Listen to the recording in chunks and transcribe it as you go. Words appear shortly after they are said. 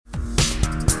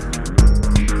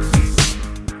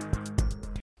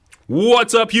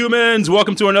What's up, humans?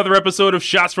 Welcome to another episode of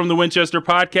Shots from the Winchester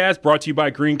podcast, brought to you by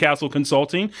Greencastle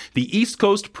Consulting, the East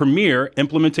Coast premier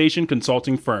implementation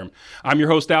consulting firm. I'm your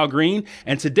host, Al Green,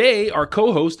 and today our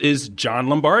co-host is John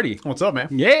Lombardi. What's up,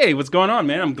 man? Yay, what's going on,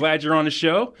 man? I'm glad you're on the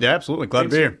show. Yeah, absolutely. Glad to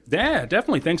be here. Yeah,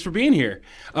 definitely. Thanks for being here.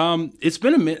 It's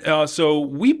been a minute. So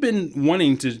we've been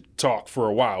wanting to talk for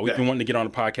a while. We've been wanting to get on a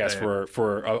podcast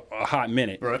for a hot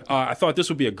minute. Right. I thought this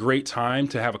would be a great time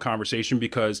to have a conversation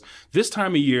because this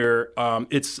time of year,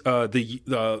 it's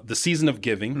the season of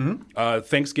giving.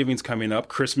 Thanksgiving's coming up.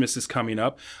 Christmas is coming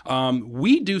up.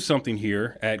 We do something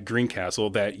here at Greencastle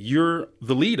that you're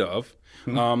the lead of.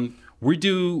 We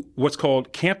do what's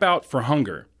called Camp Out for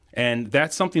Hunger. And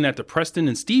that's something that the Preston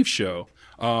and Steve show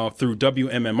through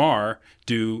WMMR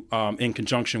do in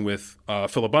conjunction with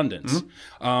Phil Abundance.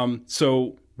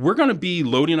 So we're going to be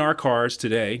loading our cars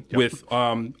today with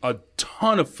a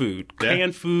ton of food,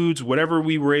 canned foods, whatever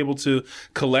we were able to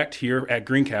collect here at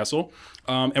Greencastle.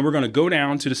 And we're going to go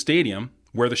down to the stadium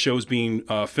where the show's being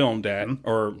filmed at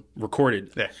or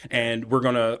recorded. And we're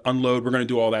going to unload. We're going to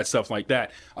do all that stuff like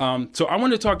that. So I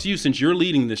want to talk to you, since you're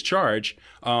leading this charge,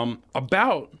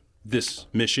 about this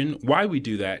mission, why we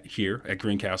do that here at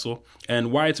Greencastle,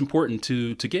 and why it's important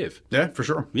to give. Yeah, for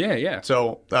sure. Yeah.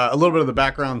 So a little bit of the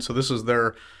background. So this is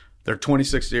their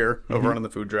 26th year of running the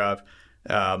food drive.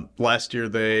 Last year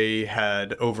they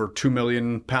had over 2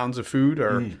 million pounds of food,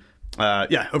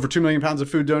 over 2 million pounds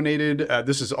of food donated.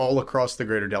 This is all across the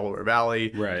greater Delaware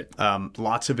Valley. Right.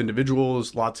 Lots of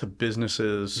individuals, lots of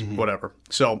businesses, whatever.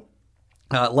 So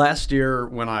last year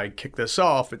when I kicked this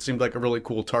off, it seemed like a really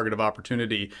cool target of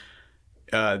opportunity.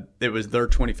 It was their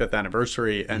 25th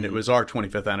anniversary, and it was our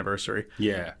 25th anniversary.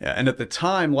 Yeah. And at the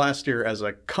time last year, as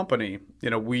a company,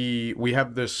 we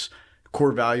have this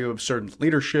core value of servant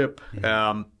leadership,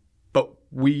 but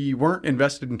we weren't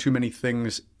invested in too many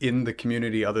things in the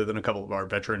community other than a couple of our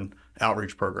veteran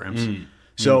outreach programs.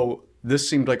 So this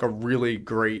seemed like a really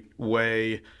great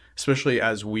way, especially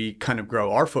as we kind of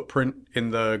grow our footprint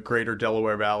in the greater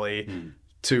Delaware Valley,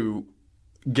 to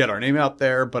get our name out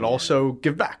there, but also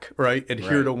give back, right?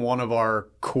 Adhere to one of our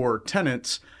core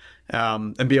tenets,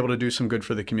 and be able to do some good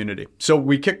for the community. So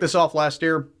we kicked this off last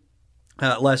year.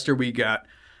 Last year we got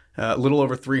a little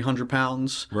over 300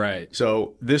 pounds. Right.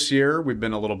 So this year we've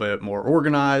been a little bit more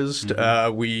organized.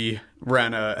 We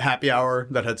ran a happy hour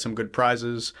that had some good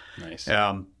prizes. Nice.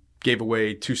 Gave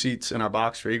away 2 seats in our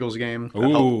box for Eagles game.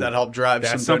 That helped drive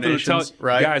That's some donations.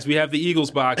 right, guys, we have the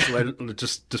Eagles box.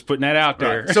 just putting that out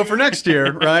there. Right. So for next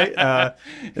year, right?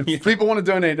 If people want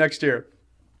to donate next year,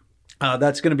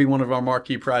 that's going to be one of our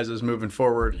marquee prizes moving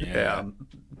forward. Yeah.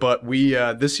 But we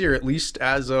this year, at least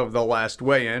as of the last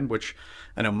weigh-in, which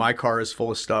I know my car is full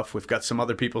of stuff. We've got some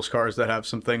other people's cars that have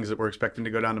some things that we're expecting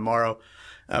to go down tomorrow.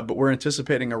 But we're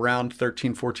anticipating around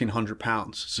 1,400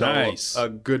 pounds. So nice. A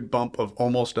good bump of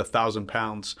almost 1,000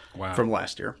 pounds from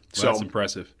last year. So that's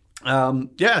impressive.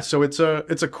 So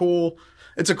it's a cool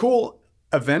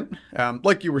event.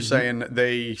 Like you were saying,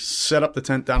 they set up the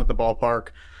tent down at the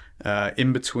ballpark,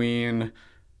 in between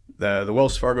the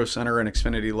Wells Fargo Center and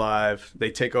Xfinity Live.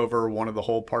 They take over one of the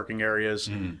whole parking areas.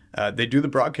 They do the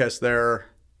broadcast there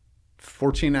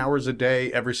 14 hours a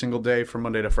day, every single day from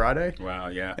Monday to Friday. Wow,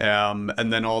 yeah.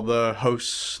 And then all the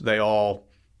hosts, I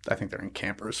think they're in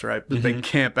campers, right? But they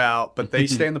camp out, but they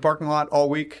stay in the parking lot all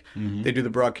week. They do the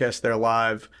broadcast there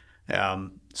live,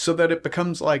 so that it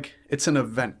becomes like it's an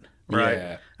event,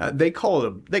 right? Yeah. They call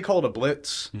it a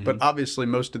blitz, but obviously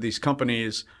most of these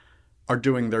companies are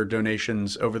doing their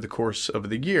donations over the course of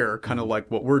the year, kind of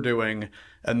like what we're doing,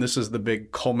 and this is the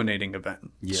big culminating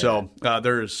event. Yeah. So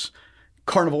there's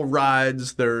carnival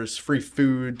rides, there's free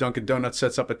food. Dunkin' Donuts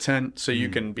sets up a tent so you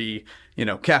can be,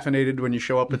 caffeinated when you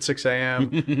show up at 6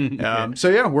 a.m.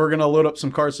 So we're going to load up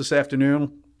some cars this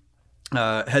afternoon,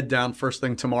 head down first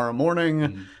thing tomorrow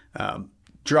morning,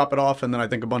 drop it off, and then I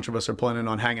think a bunch of us are planning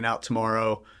on hanging out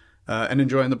tomorrow and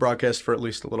enjoying the broadcast for at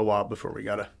least a little while before we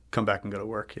got to come back and go to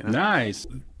work. Nice.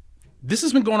 This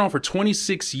has been going on for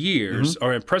 26 years.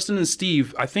 Or Preston and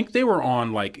Steve, I think they were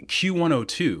on like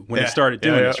Q102 when they started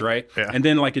doing this, right? Yeah. And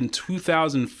then like in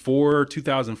 2004,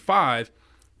 2005,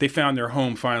 they found their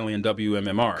home finally in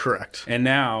WMMR. Correct. And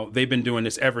now they've been doing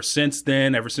this ever since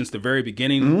then, ever since the very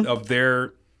beginning of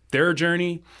their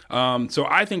journey. So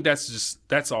I think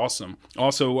that's awesome.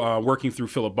 Also, working through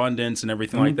Phil Abundance and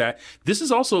everything like that. This is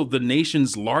also the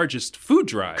nation's largest food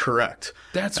drive. Correct.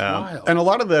 That's wild. And a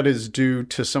lot of that is due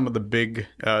to some of the big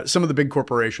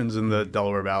corporations in the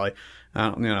Delaware Valley.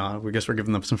 I guess we're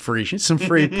giving them some free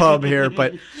pub here,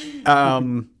 but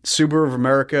Subaru of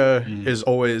America is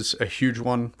always a huge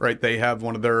one, right? They have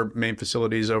one of their main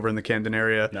facilities over in the Camden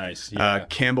area. Nice. Yeah.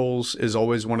 Campbell's is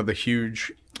always one of the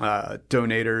huge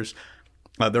donators.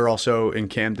 They're also in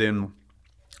Camden.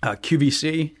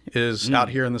 QVC is out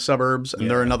here in the suburbs, and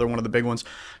they're another one of the big ones.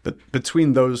 But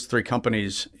between those three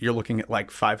companies, you're looking at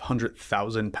like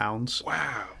 500,000 pounds.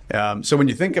 Wow. So when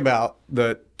you think about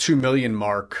the 2 million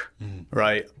mark,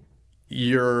 right,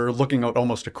 you're looking at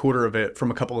almost a quarter of it from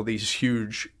a couple of these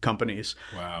huge companies.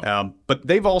 Wow. But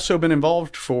they've also been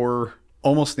involved for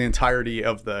almost the entirety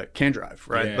of the can drive,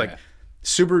 right? Yeah. Like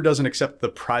Subaru doesn't accept the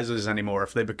prizes anymore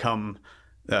if they become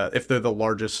if they're the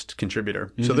largest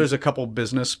contributor. So there's a couple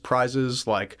business prizes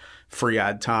like free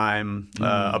ad time,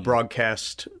 a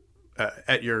broadcast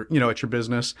at your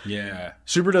business. Yeah.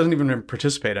 Subaru doesn't even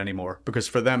participate anymore because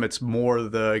for them it's more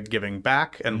the giving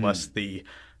back and less the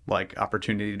like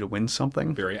opportunity to win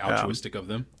something. Very altruistic of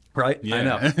them. Right? Yeah. I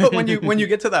know. But when you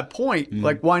get to that point,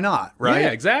 like why not, right?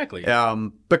 Yeah, exactly.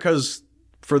 Because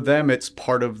for them it's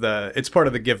part of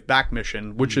the give back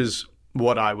mission, which is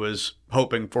what I was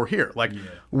hoping for here. Like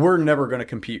we're never going to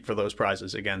compete for those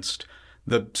prizes against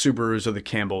the Subarus or the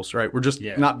Campbells, right? We're just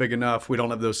not big enough. We don't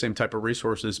have those same type of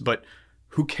resources, but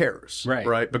who cares,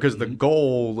 right? Because the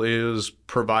goal is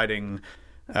providing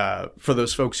for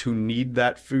those folks who need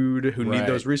that food, who need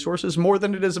those resources more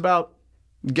than it is about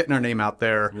getting our name out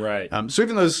there. Right. So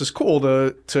even though this is cool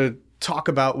to talk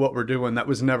about what we're doing, that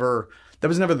was never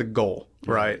the goal,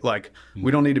 right? Like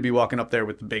we don't need to be walking up there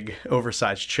with the big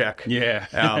oversized check. Yeah.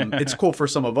 It's cool for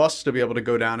some of us to be able to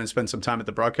go down and spend some time at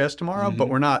the broadcast tomorrow, but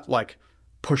we're not like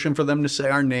pushing for them to say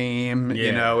our name. Yeah.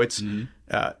 You know, it's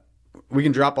we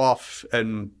can drop off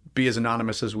and be as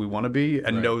anonymous as we want to be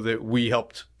and know that we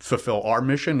helped fulfill our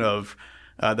mission of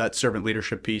that servant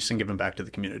leadership piece and giving back to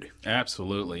the community.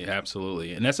 Absolutely.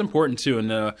 And that's important too.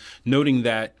 And noting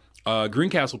that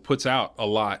Greencastle puts out a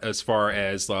lot as far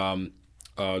as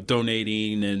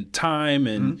donating and time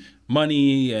and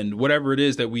money and whatever it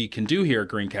is that we can do here at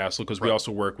Greencastle, because we also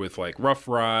work with like Rough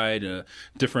Ride,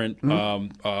 different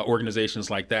organizations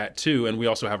like that too. And we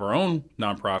also have our own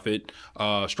nonprofit,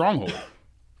 Stronghold,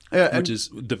 which is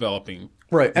developing.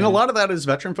 Right. And a lot of that is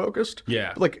veteran focused.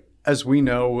 Yeah. Like, as we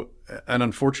know, and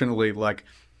unfortunately, like,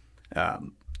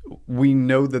 we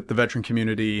know that the veteran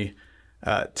community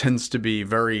tends to be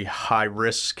very high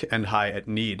risk and high at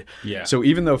need. Yeah. So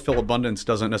even though Phil Abundance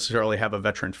doesn't necessarily have a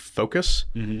veteran focus,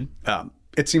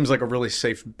 it seems like a really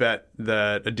safe bet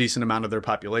that a decent amount of their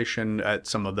population at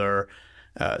some of their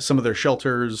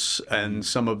shelters and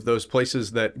some of those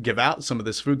places that give out some of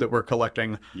this food that we're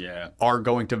collecting are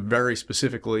going to very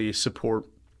specifically support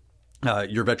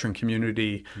your veteran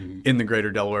community in the greater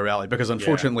Delaware Valley. Because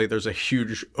unfortunately, there's a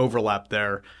huge overlap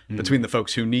there between the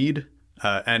folks who need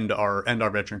and our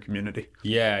veteran community.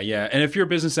 Yeah. And if you're a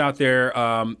business out there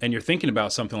and you're thinking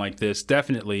about something like this,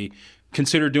 definitely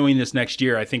consider doing this next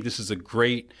year. I think this is a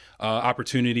great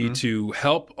opportunity to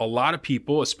help a lot of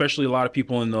people, especially a lot of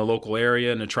people in the local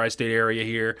area, in the tri-state area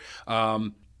here.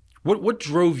 What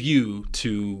drove you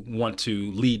to want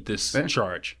to lead this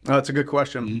charge? That's a good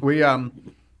question.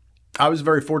 I was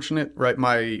very fortunate, right?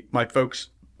 My folks,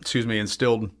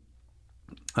 instilled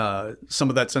some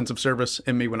of that sense of service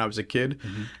in me when I was a kid.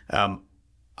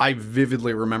 I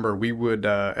vividly remember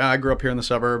I grew up here in the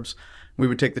suburbs. We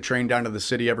would take the train down to the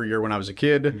city every year when I was a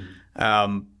kid.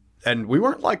 And we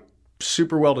weren't like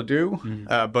super well to do,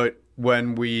 but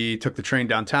when we took the train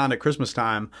downtown at Christmas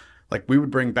time, like we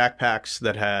would bring backpacks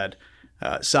that had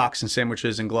socks and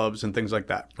sandwiches and gloves and things like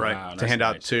that, right? Wow, to hand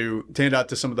out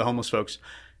to some of the homeless folks.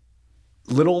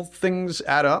 Little things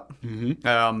add up.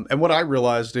 And what I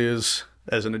realized is,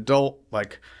 as an adult,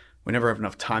 like we never have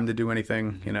enough time to do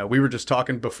anything. You know, we were just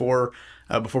talking before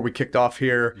we kicked off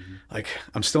here. Like,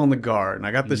 I'm still in the Guard, and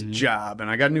I got this job,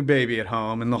 and I got a new baby at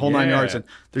home, and the whole 9 yards. And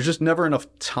there's just never enough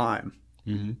time.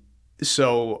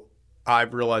 So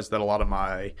I've realized that a lot of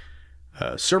my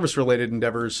service-related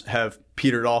endeavors have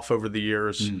petered off over the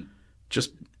years,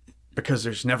 just because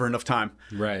there's never enough time.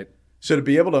 Right. So to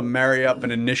be able to marry up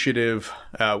an initiative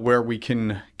where we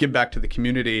can give back to the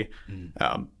community,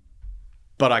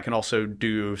 but I can also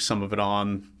do some of it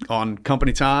on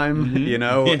company time, you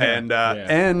know,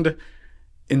 and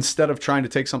instead of trying to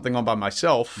take something on by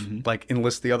myself, like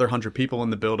enlist the other 100 people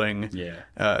in the building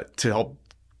to help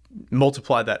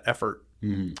multiply that effort.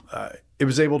 It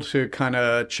was able to kind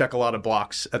of check a lot of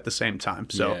blocks at the same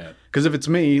time. So, because if it's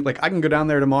me, like I can go down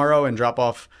there tomorrow and drop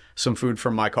off some food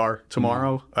from my car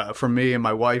tomorrow, from me and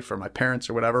my wife or my parents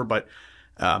or whatever. But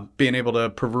being able to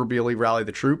proverbially rally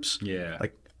the troops,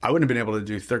 like I wouldn't have been able to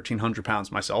do 1,300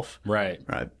 pounds myself. Right.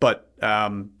 But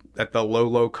at the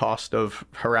low cost of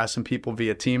harassing people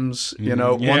via Teams,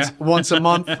 once a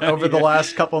month over the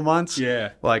last couple of months,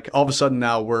 like all of a sudden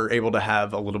now we're able to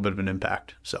have a little bit of an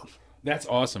impact. So that's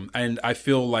awesome. And I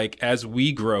feel like as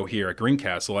we grow here at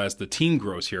Greencastle, as the team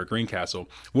grows here at Greencastle,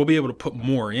 we'll be able to put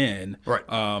more in. Right.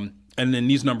 And then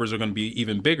these numbers are going to be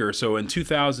even bigger. So in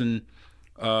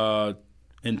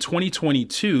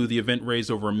 2022, the event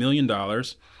raised over $1 million.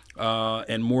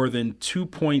 And more than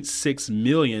 2.6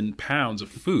 million pounds of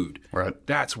food. Right.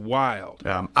 That's wild.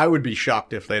 I would be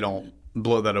shocked if they don't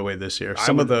blow that away this year.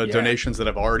 Some of the donations that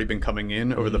have already been coming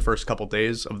in over the first couple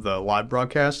days of the live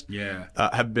broadcast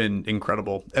have been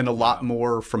incredible, and a lot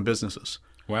more from businesses.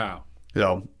 Wow.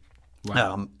 So,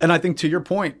 and I think to your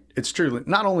point, it's true.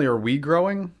 Not only are we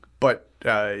growing, but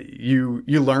you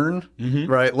learn,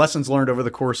 right? Lessons learned over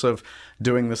the course of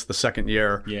doing this the second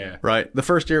year. Yeah. Right. The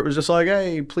first year it was just like,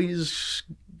 hey, please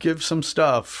give some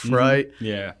stuff, right?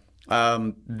 Yeah.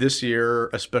 This year,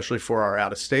 especially for our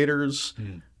out-of-staters,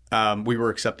 we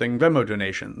were accepting Venmo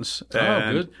donations.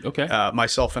 Good. Okay.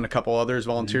 Myself and a couple others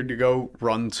volunteered to go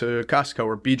run to Costco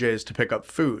or BJ's to pick up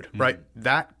food, right?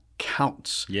 That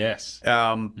counts. Yes.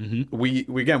 We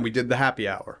did the happy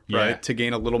hour, right? To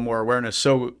gain a little more awareness.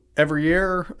 So every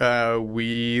year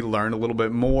we learn a little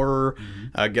bit more,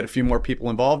 get a few more people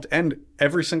involved, and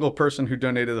every single person who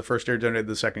donated the first year donated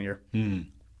the second year,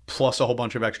 plus a whole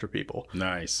bunch of extra people.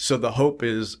 Nice. So the hope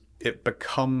is it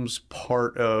becomes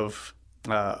part of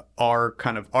our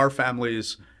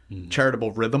family's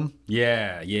charitable rhythm.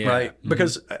 Yeah. Right?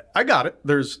 Because I got it.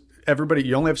 There's everybody,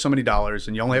 you only have so many dollars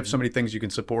and you only have so many things you can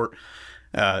support.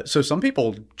 So some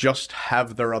people just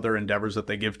have their other endeavors that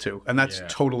they give to, and that's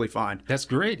totally fine. That's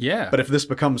great, yeah. But if this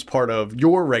becomes part of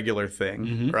your regular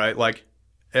thing, right? Like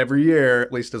every year,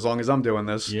 at least as long as I'm doing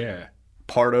this,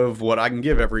 part of what I can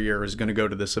give every year is going to go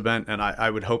to this event. And I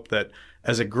would hope that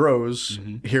as it grows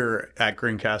here at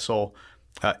Greencastle,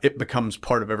 it becomes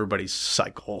part of everybody's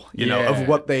cycle, you know, of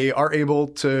what they are able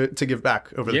to give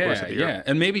back over the course of the year. Yeah,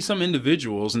 and maybe some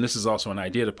individuals, and this is also an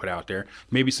idea to put out there,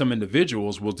 maybe some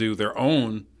individuals will do their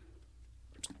own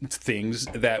things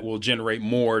that will generate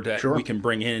more that we can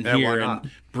bring in here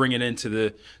and bring it into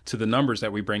the numbers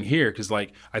that we bring here. Because,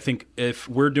 like, I think if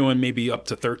we're doing maybe up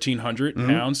to 1,300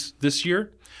 pounds this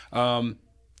year,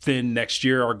 then next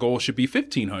year our goal should be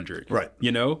 1,500. Right.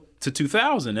 You know, to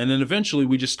 2,000, and then eventually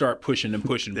we just start pushing and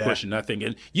pushing and pushing. I think,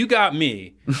 and you got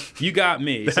me.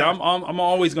 So I'm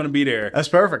always going to be there. That's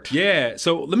perfect. Yeah.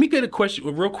 So let me get a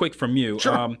question real quick from you.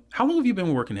 Sure. How long have you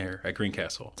been working here at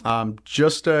Greencastle?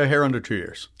 Just a hair under 2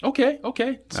 years. Okay.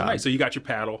 So nice. So you got your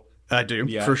paddle. I do,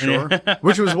 for sure.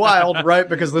 Which was wild, right?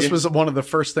 Because this was one of the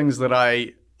first things that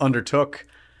I undertook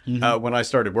when I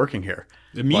started working here.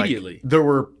 Immediately. Like, there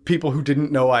were people who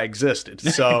didn't know I existed.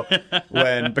 So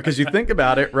because you think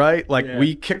about it, right? Like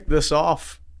we kicked this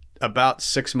off about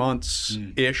 6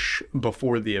 months-ish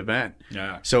before the event.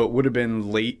 Yeah. So it would have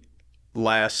been late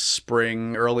last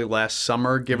spring, early last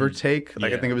summer, give or take.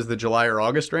 Like I think it was the July or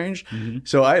August range.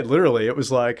 So I had it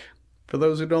was like, for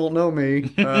those who don't know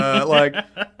me, like,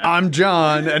 I'm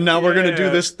John, and now we're going to do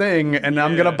this thing, and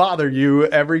I'm going to bother you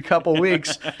every couple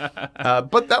weeks.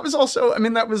 But that was also,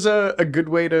 that was a good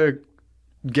way to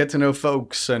get to know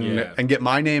folks and get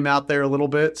my name out there a little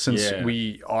bit, since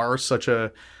we are such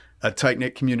a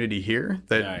tight-knit community here.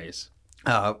 That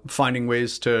finding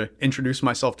ways to introduce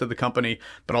myself to the company,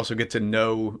 but also get to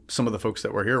know some of the folks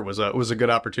that were here was a good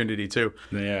opportunity too.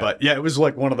 Yeah. But it was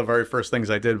like one of the very first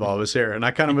things I did while I was here. And I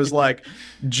kind of was like,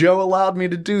 Joe allowed me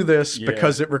to do this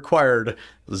because it required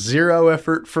zero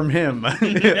effort from him.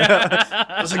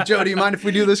 I was like, Joe, do you mind if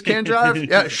we do this can drive?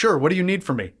 Yeah, sure. What do you need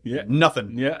from me? Yeah.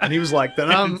 Nothing. Yeah. And he was like, then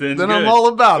I'm all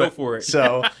about it. Go for it.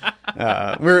 So,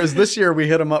 whereas this year we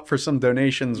hit him up for some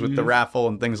donations with the raffle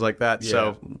and things like that. Yeah.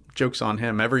 So joke's on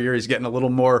him. Every year he's getting a little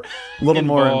more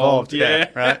involved. Yeah.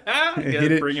 Right. He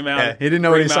didn't bring him out. Yeah, he didn't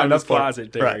know what he signed up for.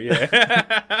 Closet there. Right.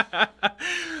 Yeah.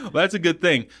 Well, that's a good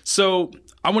thing. So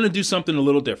I want to do something a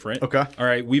little different. Okay. All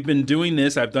right. We've been doing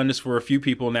this. I've done this for a few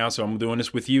people now, so I'm doing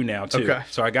this with you now, too. Okay.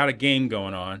 So I got a game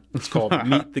going on. It's called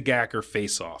Meet the Gacker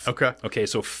Face Off. Okay. Okay.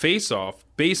 So Face Off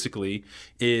basically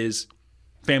is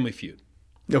Family Feud.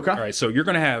 Okay. All right. So you're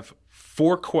going to have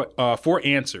four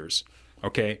answers,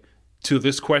 okay, to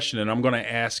this question, and I'm going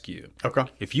to ask you. Okay.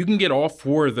 If you can get all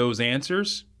four of those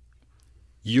answers,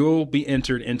 you'll be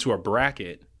entered into a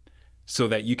bracket so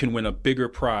that you can win a bigger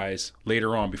prize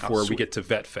later on before we get to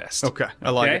Vet Fest. Okay. I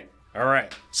like it. All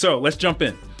right. So let's jump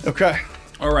in. Okay.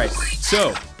 All right.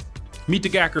 So Meet the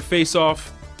Gacker Face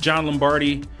Off. John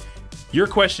Lombardi, your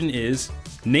question is,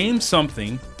 name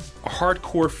something a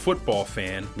hardcore football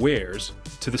fan wears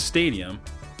to the stadium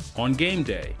on game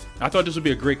day? I thought this would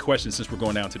be a great question since we're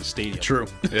going down to the stadium. True.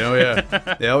 Oh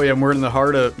yeah. Oh yeah. And we're in the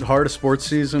heart of sports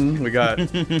season. We got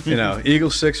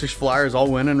Eagles, Sixers, Flyers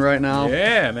all winning right now.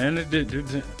 Yeah, man, they're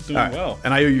doing well.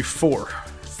 And I owe you 4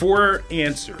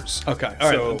 answers. Okay. All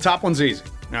right. The top one's easy.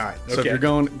 All right. So if you're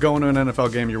going to an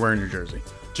NFL game, you're wearing your jersey.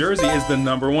 Jersey is the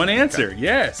number 1 answer. Okay.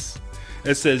 Yes.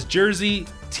 It says jersey,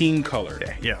 team color.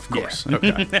 Yeah, of course. Yeah.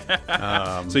 Okay.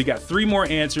 So you got 3 more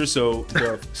answers. So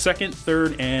the second,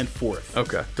 third, and fourth.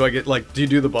 Okay. Do I get do you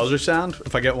do the buzzer sound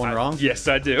if I get one wrong? Yes,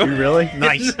 I do. You really?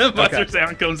 Nice. The buzzer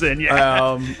sound comes in.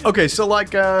 Yeah. Okay. So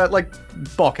like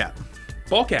ball cap.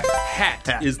 Ball cap.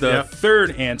 Hat is the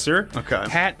third answer. Okay.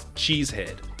 Hat,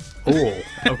 cheesehead. Oh,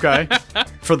 okay.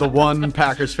 For the one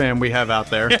Packers fan we have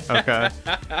out there. Okay.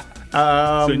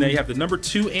 So now you have the number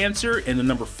 2 answer and the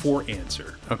number 4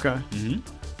 answer. Okay. Mm-hmm.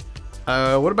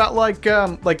 What about like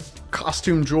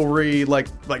costume jewelry, like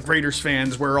Raiders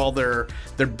fans wear all their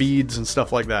beads and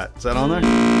stuff like that? Is that on there?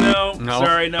 No.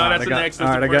 Sorry, no. That's the next. All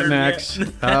right, I got next. So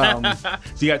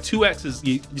you got 2 X's.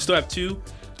 You still have 2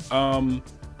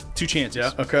 chances.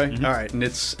 Yeah. Okay. Mm-hmm. All right, and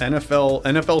it's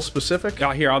NFL specific.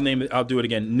 Here, I'll name it. I'll do it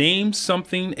again. Name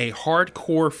something a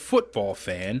hardcore football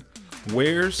fan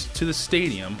wears to the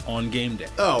stadium on game day.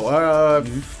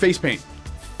 Face paint.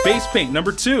 Face paint.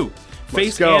 Number 2.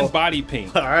 Face and body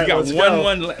paint. All right, you got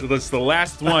one. That's the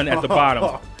last one at the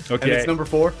bottom. Okay. And it's number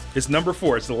 4. It's number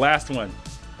 4. It's the last one.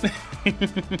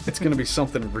 It's gonna be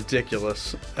something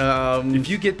ridiculous. If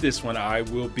you get this one, I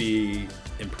will be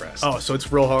impressed. Oh, so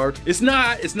it's real hard? It's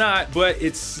not, but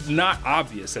it's not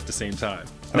obvious at the same time.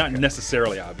 Okay. Not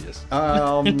necessarily obvious.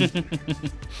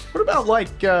 What about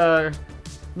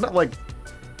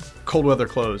cold weather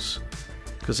clothes?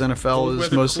 Because NFL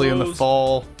is mostly in the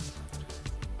fall.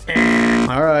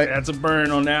 All right. That's a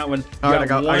burn on that one. All right, I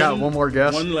got one more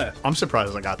guess. One left. I'm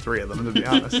surprised I got 3 of them, to be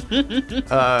honest.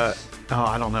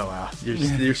 I don't know.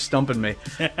 You're stumping me.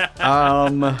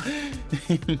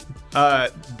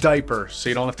 Diapers, so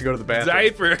you don't have to go to the bathroom.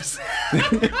 Diapers.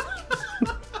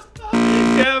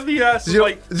 Yes.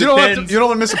 You don't want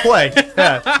to miss a play.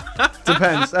 Yeah.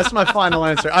 Depends. That's my final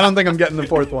answer. I don't think I'm getting the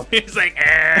 4th one. He's like,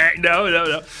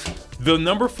 no. The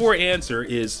number 4 answer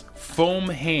is foam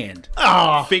hand.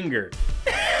 Finger.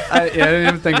 I didn't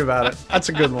even think about it. That's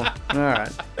a good one. All right.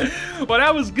 Well,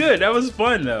 that was good. That was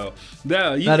fun, though.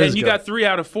 You got 3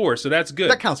 out of 4, so that's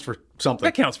good. That counts for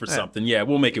something. Something. Yeah,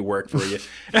 we'll make it work for you.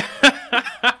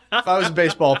 If I was a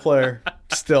baseball player,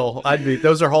 still,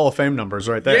 those are Hall of Fame numbers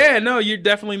right there. Yeah, no, you're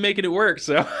definitely making it work.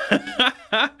 So,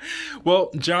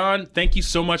 well, John, thank you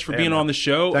so much for being on the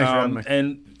show. Thanks for having me.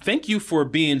 And thank you for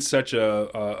being such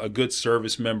a good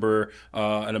service member,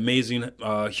 an amazing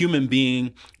human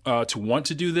being to want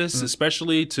to do this,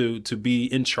 especially to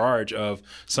be in charge of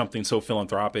something so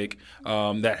philanthropic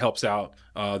that helps out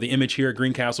the image here at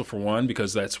Greencastle, for one,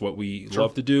 because that's what we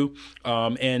love to do,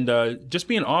 and just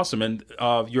being awesome. And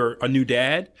you're a new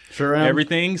dad. Sure am.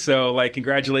 Everything. So,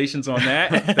 congratulations on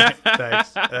that.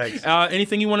 Thanks.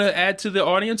 Anything you want to add to the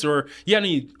audience, or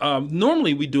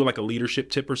normally we do a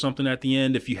leadership tip or something at the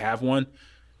end if you have one.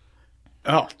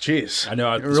 Oh, jeez. I know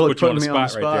I just really put you on the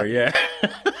spot right there. Yeah.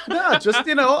 No, just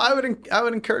I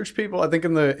would encourage people. I think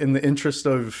in the interest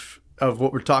of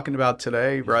what we're talking about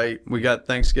today, right? We got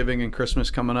Thanksgiving and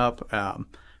Christmas coming up.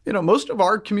 Most of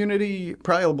our community,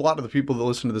 probably a lot of the people that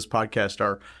listen to this podcast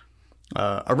are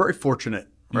very fortunate,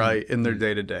 right, in their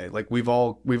day to day. We've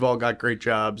all got great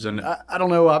jobs, and I don't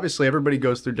know. Obviously, everybody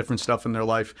goes through different stuff in their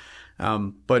life,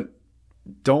 but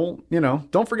don't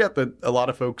forget that a lot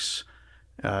of folks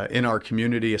in our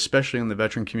community, especially in the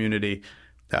veteran community,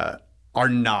 are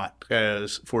not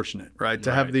as fortunate, right?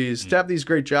 To have these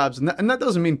great jobs, and that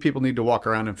doesn't mean people need to walk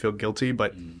around and feel guilty,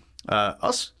 but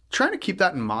us trying to keep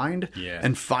that in mind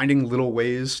and finding little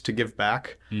ways to give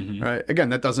back, right? Again,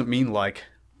 that doesn't mean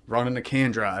running a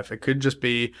can drive. It could just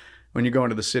be when you go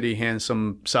into the city, hand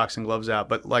some socks and gloves out.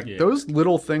 But those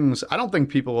little things, I don't think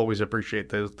people always appreciate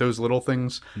those little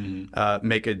things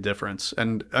make a difference.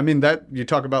 And I mean, that you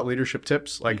talk about leadership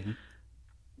tips,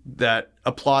 that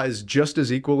applies just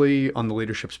as equally on the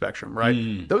leadership spectrum,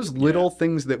 right? Those little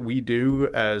things that we do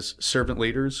as servant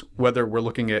leaders, whether we're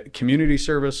looking at community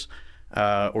service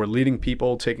or leading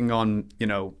people, taking on,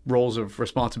 roles of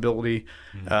responsibility,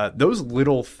 those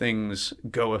little things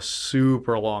go a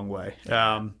super long way.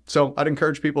 So I'd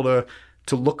encourage people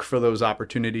to look for those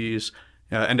opportunities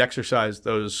and exercise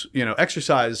those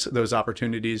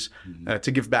opportunities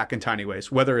to give back in tiny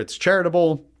ways, whether it's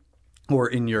charitable, or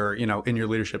in your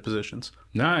leadership positions.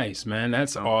 Nice, man.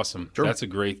 That's awesome. Sure. That's a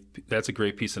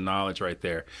great piece of knowledge right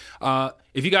there.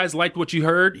 If you guys liked what you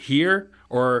heard here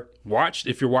or watched,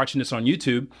 if you're watching this on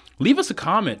YouTube, leave us a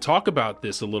comment. Talk about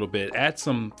this a little bit. Add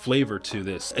some flavor to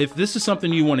this. If this is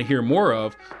something you want to hear more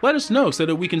of, let us know so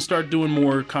that we can start doing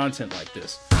more content like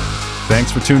this.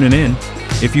 Thanks for tuning in.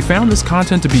 If you found this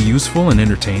content to be useful and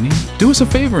entertaining, do us a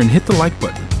favor and hit the like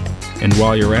button. And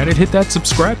while you're at it, hit that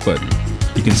subscribe button.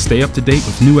 You can stay up to date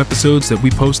with new episodes that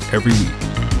we post every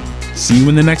week. See you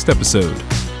in the next episode.